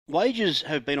Wages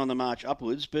have been on the march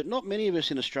upwards, but not many of us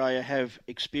in Australia have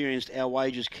experienced our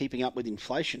wages keeping up with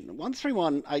inflation.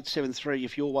 131873,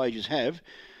 if your wages have,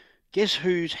 guess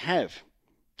whose have?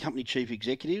 Company chief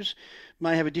executives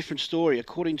may have a different story.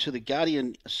 According to the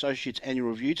Guardian Associates annual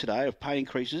review today of pay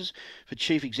increases for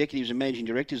chief executives and managing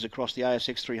directors across the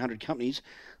ASX 300 companies,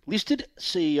 listed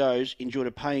CEOs enjoyed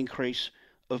a pay increase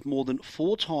of more than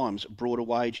 4 times broader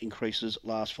wage increases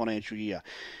last financial year.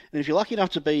 And if you're lucky enough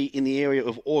to be in the area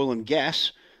of oil and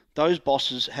gas, those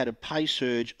bosses had a pay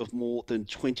surge of more than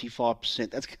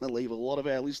 25%. That's going to leave a lot of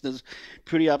our listeners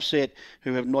pretty upset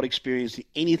who have not experienced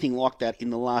anything like that in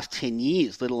the last 10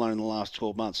 years, let alone in the last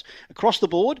 12 months. Across the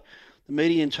board, the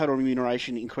median total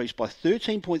remuneration increased by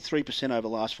 13.3% over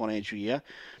last financial year.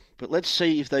 But let's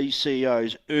see if these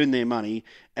CEOs earn their money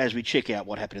as we check out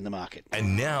what happened in the market.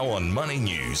 And now on Money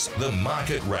News, the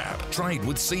Market Wrap. Trade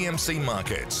with CMC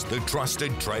Markets, the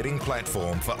trusted trading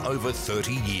platform for over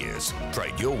 30 years.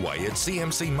 Trade your way at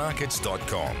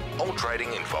cmcmarkets.com. All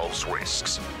trading involves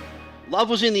risks. Love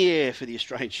was in the air for the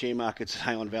Australian share market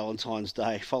today on Valentine's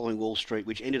Day following Wall Street,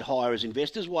 which ended higher as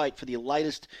investors wait for the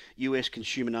latest US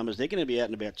consumer numbers. They're going to be out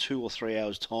in about 2 or 3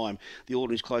 hours' time. The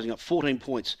order is closing up 14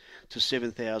 points to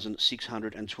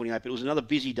 7,628. But it was another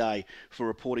busy day for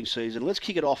reporting season. Let's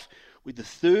kick it off with the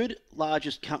third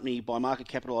largest company by market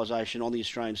capitalisation on the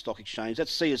Australian Stock Exchange.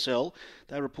 That's CSL.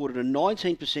 They reported a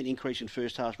 19% increase in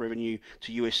first half revenue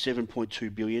to US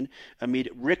 $7.2 billion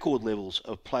amid record levels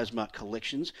of plasma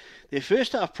collections. Their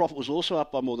first half profit was also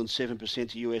up by more than 7%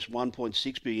 to US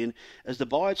 $1.6 billion as the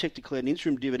biotech declared an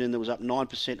interim dividend that was up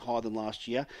 9% higher than last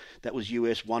year. That was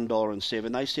US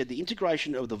 $1.07. They said the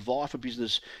integration of the Vifor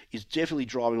business is definitely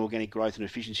driving organic growth and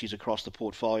efficiencies across the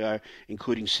portfolio,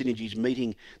 including synergies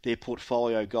meeting their portfolio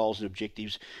goals and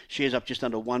objectives. Shares up just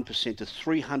under 1% to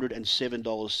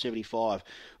 $307.75.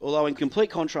 Although in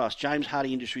complete contrast, James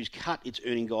Hardie Industries cut its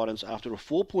earning guidance after a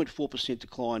 4.4%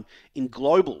 decline in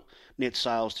global net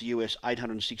sales to US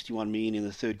 $861 million in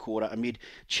the third quarter amid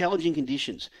challenging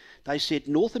conditions. They said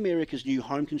North America's new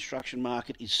home construction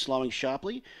market is slowing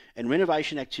sharply and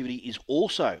renovation activity is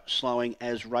also slowing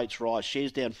as rates rise.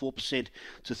 Shares down 4%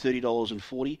 to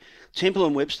 $30.40. Temple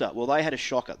 & Webster, well, they had a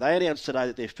shocker. They announced today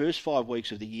that their first 5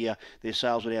 weeks of the year, their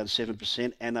sales were down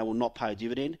 7% and they will not pay a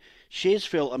dividend. Shares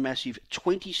fell a massive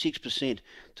 26%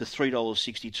 to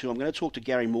 $3.62. I'm going to talk to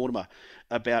Gary Mortimer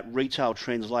about retail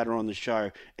trends later on in the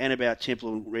show and about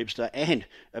Temple & Webster and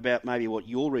about maybe what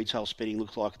your retail spending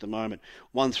looks like at the moment.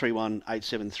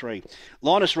 131873.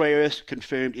 Lynas Rare Earths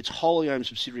confirmed its wholly owned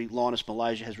subsidiary Lynas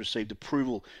Malaysia has received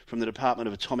approval from the Department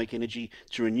of Atomic Energy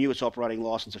to renew its operating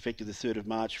licence effective the 3rd of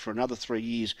March for another 3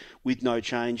 years with no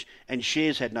change, and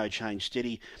shares had no change,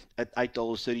 steady at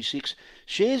 $8.36.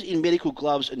 Shares in medical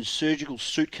gloves and surgical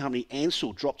suit company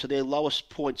Ansell dropped to their lowest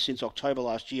point since October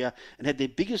last year and had their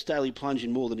biggest daily plunge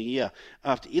in more than a year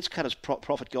after its cut its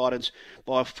profit guidance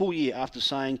by a full year after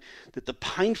saying that the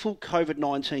painful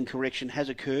COVID-19 correction has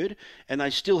occurred and they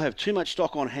still have too much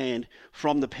stock on hand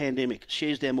from the pandemic.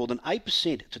 Shares down more than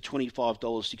 8% to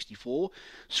 $25.64.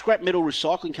 Scrap metal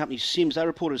recycling company Sims, they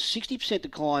reported a 60%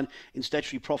 decline in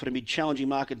statutory profit amid challenging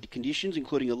market conditions,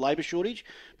 including a labour shortage,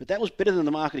 but that was better than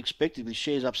the market expected, with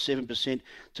shares up 7%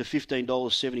 to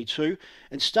 $15.72.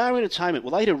 And Star Entertainment,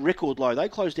 well, they hit a record low. They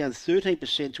closed down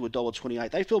 13% to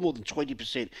 $1.28. They fell more than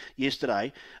 20%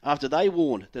 yesterday after they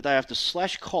warned that they have to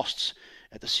slash costs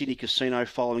at the Sydney Casino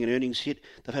following an earnings hit.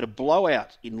 They've had a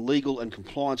blowout in legal and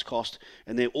compliance costs,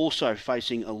 and they're also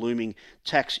facing a looming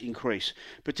tax increase.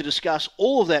 But to discuss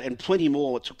all of that and plenty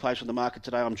more what took place on the market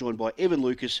today, I'm joined by Evan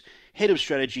Lucas, Head of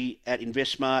Strategy at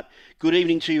InvestSmart. Good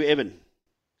evening to you, Evan.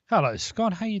 Hello,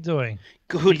 Scott. How are you doing?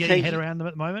 Good. Are you getting your head around them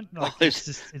at the moment?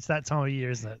 It's that time of year,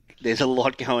 isn't it? There's a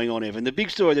lot going on, Evan. The big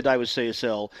story of the day was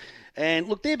CSL. And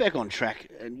look, they're back on track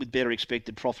with better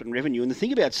expected profit and revenue. And the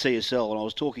thing about CSL, and I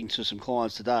was talking to some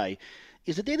clients today,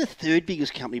 is that they're the third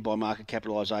biggest company by market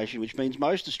capitalisation, which means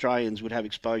most Australians would have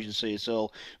exposure to CSL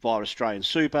via Australian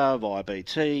Super, via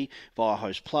BT, via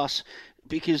Host Plus,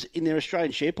 because in their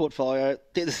Australian share portfolio,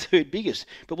 they're the third biggest.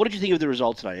 But what did you think of the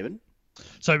result today, Evan?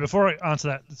 So before I answer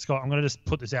that, Scott, I'm going to just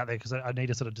put this out there because I need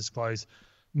to sort of disclose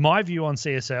my view on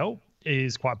CSL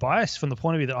is quite biased from the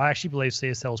point of view that I actually believe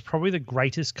CSL is probably the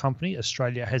greatest company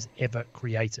Australia has ever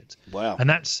created. Wow. And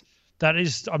that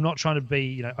is, I'm not trying to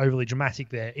be, overly dramatic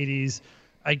there. It is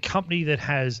a company that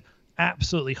has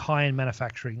absolutely high-end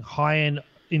manufacturing, high-end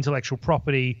intellectual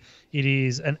property. It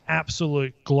is an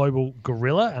absolute global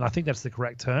gorilla, and I think that's the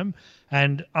correct term.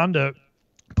 And under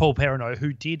Paul Perrineau,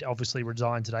 who did obviously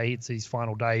resign today. It's his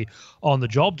final day on the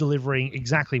job, delivering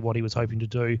exactly what he was hoping to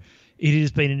do. It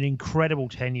has been an incredible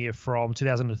tenure from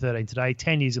 2013 today,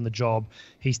 10 years in the job.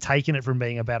 He's taken it from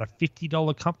being about a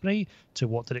 $50 company to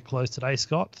what did it close today,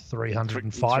 Scott?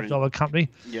 $305 company.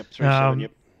 Yep, 37,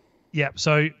 yep. Yep,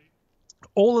 so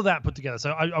all of that put together.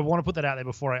 So I want to put that out there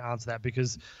before I answer that,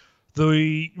 because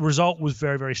the result was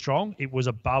very, very strong. It was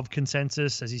above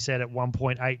consensus, as he said, at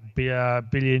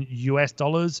 $1.8 billion US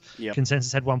dollars. Yep.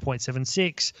 Consensus had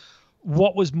 1.76.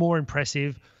 What was more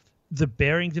impressive? The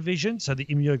Behring division, so the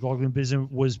immunoglobulin business,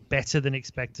 was better than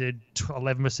expected,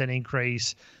 11%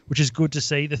 increase, which is good to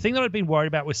see. The thing that I'd been worried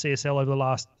about with CSL over the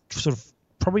last sort of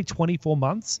probably 24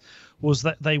 months was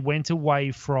that they went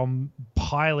away from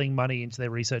piling money into their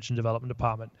research and development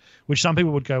department, which some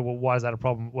people would go, well, why is that a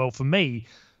problem? Well, for me,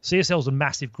 CSL is a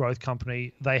massive growth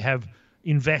company. They have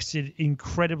invested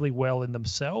incredibly well in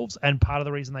themselves, and part of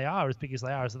the reason they are as big as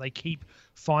they are is that they keep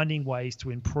finding ways to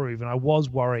improve. And I was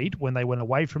worried when they went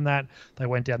away from that, they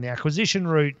went down the acquisition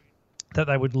route, that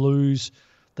they would lose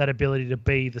that ability to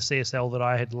be the CSL that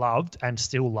I had loved and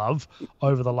still love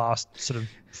over the last sort of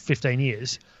 15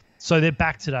 years. So they're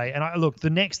back today. And look, the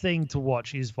next thing to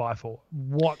watch is Vifor,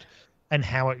 what and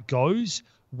how it goes,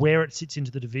 where it sits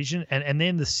into the division, and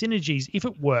then the synergies, if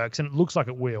it works, and it looks like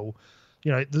it will,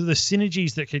 you know, the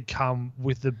synergies that could come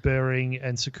with the Behring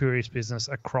and Seqirus business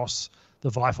across the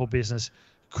Vifor business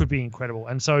could be incredible.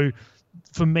 And so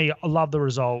for me, I love the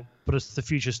result, but it's the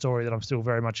future story that I'm still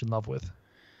very much in love with.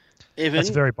 Evan, that's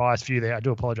a very biased view there. I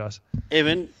do apologise.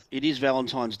 Evan, it is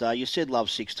Valentine's Day. You said love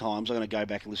 6 times. I'm going to go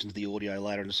back and listen to the audio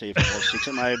later and see if it was 6.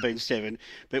 It may have been 7.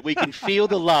 But we can feel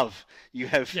the love you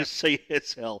have for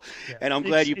CSL. Yeah. And I'm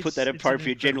glad you put that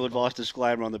appropriate general advice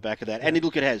disclaimer on the back of that. Yeah. And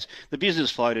look, it has. The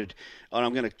business floated, and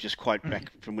I'm going to just quote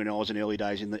back from when I was in early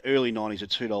days, in the early 90s at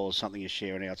 $2 something a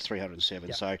share, and now it's 307.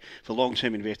 Yeah. So for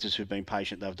long-term investors who've been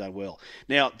patient, they've done well.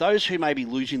 Now, those who may be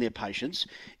losing their patience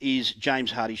is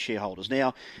James Hardie shareholders.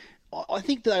 Now, I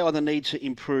think they either need to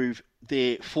improve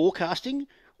their forecasting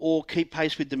or keep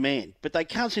pace with demand, but they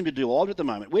can't seem to do either at the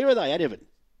moment. Where are they at, Evan?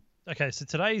 Okay, so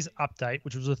today's update,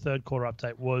 which was a third quarter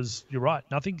update, was, you're right,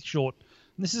 nothing short,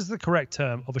 and this is the correct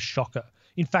term, of a shocker.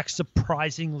 In fact,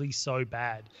 surprisingly so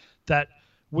bad that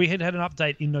we had an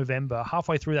update in November,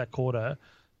 halfway through that quarter,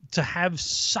 to have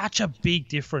such a big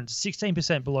difference,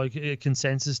 16% below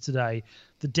consensus today.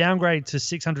 The downgrade to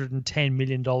 $610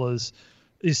 million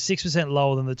is 6%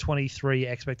 lower than the 23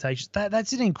 expectations.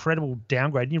 That's an incredible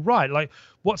downgrade. And you're right. Like,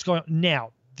 what's going on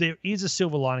now? There is a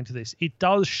silver lining to this. It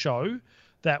does show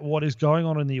that what is going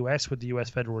on in the US with the US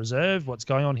Federal Reserve, what's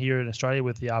going on here in Australia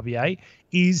with the RBA,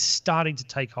 is starting to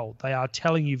take hold. They are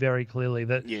telling you very clearly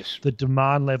that the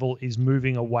demand level is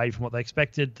moving away from what they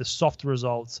expected. The soft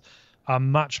results are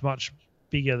much, much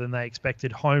bigger than they expected.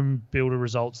 Home builder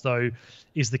results, though,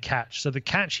 is the catch. So the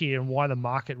catch here, and why the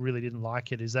market really didn't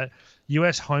like it, is that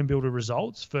US home builder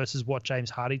results versus what James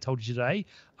Hardie told you today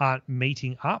aren't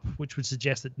meeting up, which would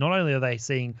suggest that not only are they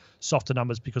seeing softer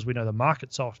numbers because we know the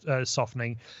market's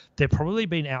softening, they're probably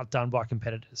being outdone by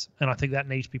competitors. And I think that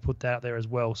needs to be put out there as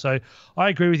well. So I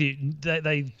agree with you.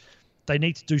 They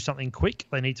need to do something quick.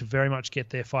 They need to very much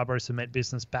get their fibro cement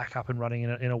business back up and running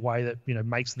in a way that, you know,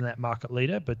 makes them that market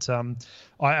leader. But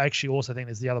I actually also think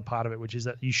there's the other part of it, which is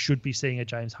that you should be seeing a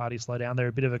James Hardie slow down. They're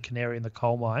a bit of a canary in the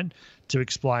coal mine to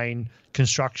explain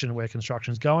construction, where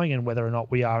construction's going, and whether or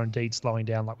not we are indeed slowing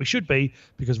down like we should be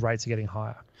because rates are getting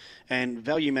higher. And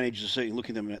value managers are certainly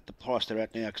looking at them at the price they're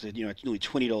at now, because it's nearly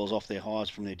 $20 off their highs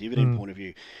from their dividend point of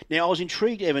view. Now, I was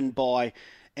intrigued, Evan, by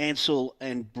Ansell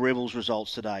and Breville's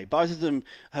results today. Both of them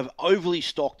have overly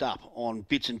stocked up on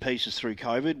bits and pieces through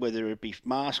COVID, whether it be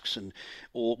masks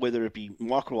or whether it be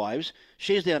microwaves.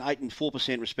 Shares down 8% and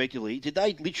 4% respectively. Did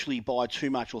they literally buy too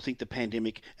much, or think the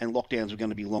pandemic and lockdowns were going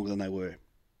to be longer than they were?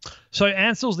 So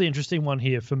Ansell's the interesting one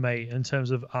here for me in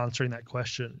terms of answering that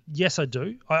question. Yes, I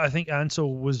do. I think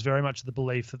Ansell was very much the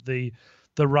belief that the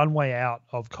runway out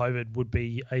of COVID would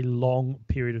be a long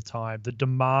period of time. The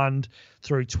demand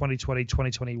through 2020,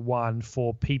 2021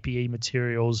 for PPE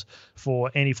materials,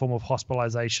 for any form of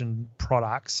hospitalization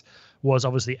products, was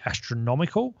obviously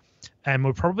astronomical. And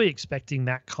we're probably expecting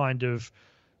that kind of,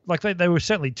 like they were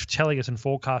certainly telling us and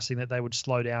forecasting that they would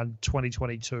slow down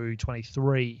 2022,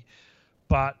 23.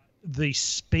 But the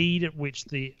speed at which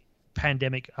the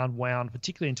pandemic unwound,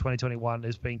 particularly in 2021,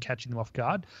 has been catching them off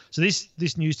guard. So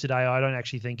this news today, I don't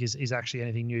actually think is actually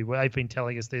anything new. They've been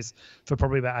telling us this for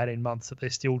probably about 18 months, that they're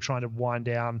still trying to wind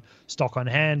down stock on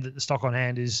hand, that the stock on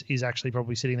hand is actually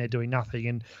probably sitting there doing nothing.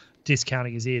 And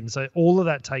discounting is in. So all of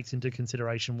that takes into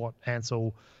consideration what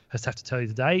Ansell has to have to tell you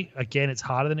today. Again, it's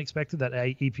harder than expected. That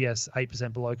EPS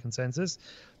 8% below consensus.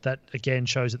 That again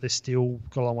shows that there's still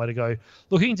got a long way to go.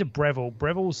 Looking into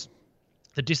Breville's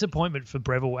the disappointment for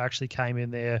Breville actually came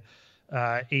in their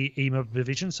EMA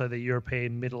division, so the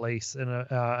European, Middle East,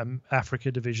 and Africa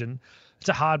division. It's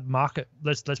a hard market.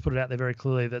 Let's put it out there very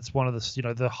clearly. That's one of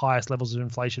the highest levels of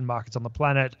inflation markets on the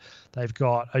planet. They've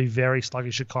got a very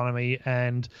sluggish economy,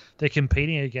 and they're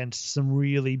competing against some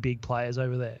really big players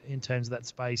over there in terms of that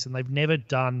space. And they've never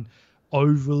done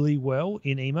overly well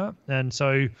in EMA, and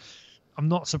so I'm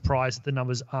not surprised that the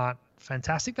numbers aren't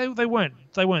fantastic. They weren't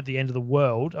the end of the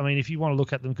world. I mean, if you want to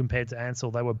look at them compared to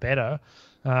Ansell, they were better.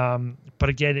 But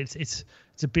again, it's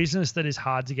a business that is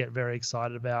hard to get very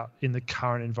excited about in the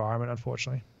current environment,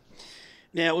 unfortunately.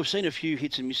 Now, we've seen a few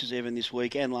hits and misses, Evan, this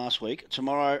week and last week.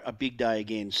 Tomorrow, a big day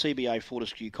again. CBA,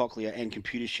 Fortescue, Cochlear and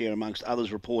Computershare, amongst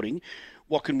others, reporting.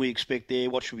 What can we expect there?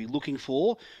 What should we be looking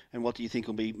for? And what do you think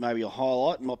will be maybe a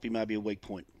highlight and might be maybe a weak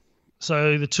point?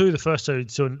 So the first two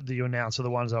that you announced are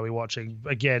the ones I'll be watching.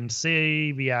 Again,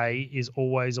 CBA is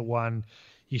always a one.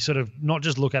 You sort of not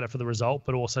just look at it for the result,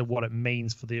 but also what it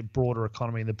means for the broader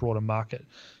economy and the broader market.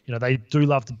 You know, they do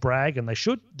love to brag, and they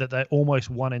should, that they're almost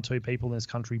 1 in 2 people in this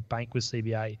country bank with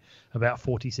CBA, about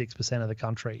 46% of the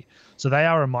country. So they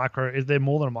are they're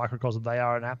more than a microcosm. They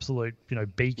are an absolute,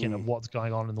 beacon of what's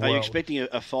going on in the world. Are you expecting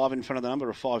a 5 in front of the number,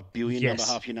 a 5 billion number,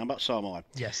 half your number? So am I.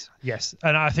 Yes.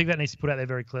 And I think that needs to be put out there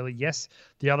very clearly. Yes.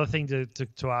 The other thing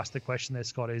to ask the question there,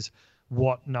 Scott, is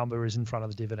what number is in front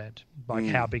of the dividend? Like,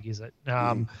 how big is it?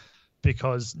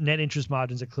 Because net interest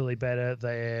margins are clearly better.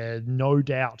 They're no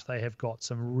doubt they have got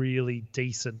some really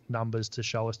decent numbers to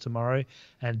show us tomorrow.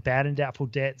 And bad and doubtful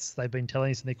debts, they've been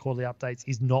telling us in their quarterly updates,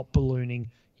 is not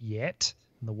ballooning yet.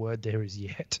 And the word there is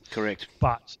yet. Correct.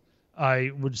 But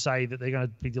I would say that they're going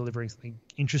to be delivering something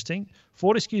interesting.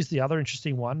 Fortescue is the other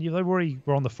interesting one. They already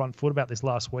were on the front foot about this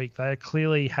last week. They're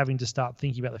clearly having to start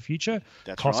thinking about the future.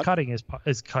 That's Cost cutting is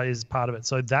part of it.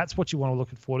 So that's what you want to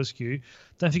look at Fortescue.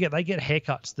 Don't forget, they get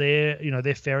haircuts.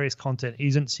 Their ferrous content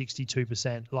isn't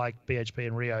 62% like BHP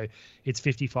and Rio. It's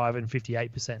 55 and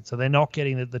 58%. So they're not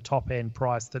getting the top end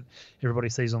price that everybody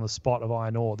sees on the spot of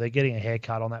iron ore. They're getting a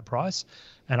haircut on that price.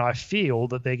 And I feel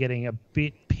that they're getting a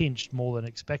bit pinched more than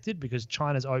expected because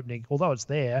China's opening, although it's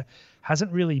there,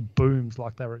 hasn't really boomed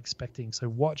like they were expecting. So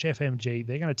watch FMG.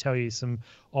 They're going to tell you some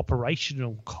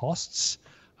operational costs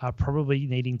are probably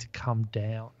needing to come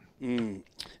down. And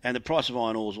the price of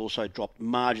iron ore has also dropped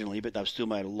marginally, but they've still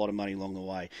made a lot of money along the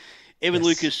way. Evan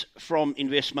Lucas from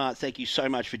InvestSmart, thank you so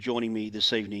much for joining me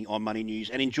this evening on Money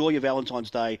News, and enjoy your Valentine's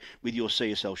Day with your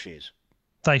CSL shares.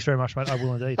 Thanks very much, mate. I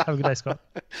will indeed. Have a good day, Scott.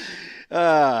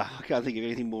 I can't think of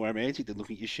anything more romantic than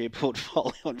looking at your share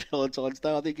portfolio on Valentine's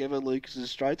Day. I think Evan Lucas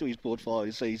is straight to his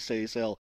portfolio, CSL.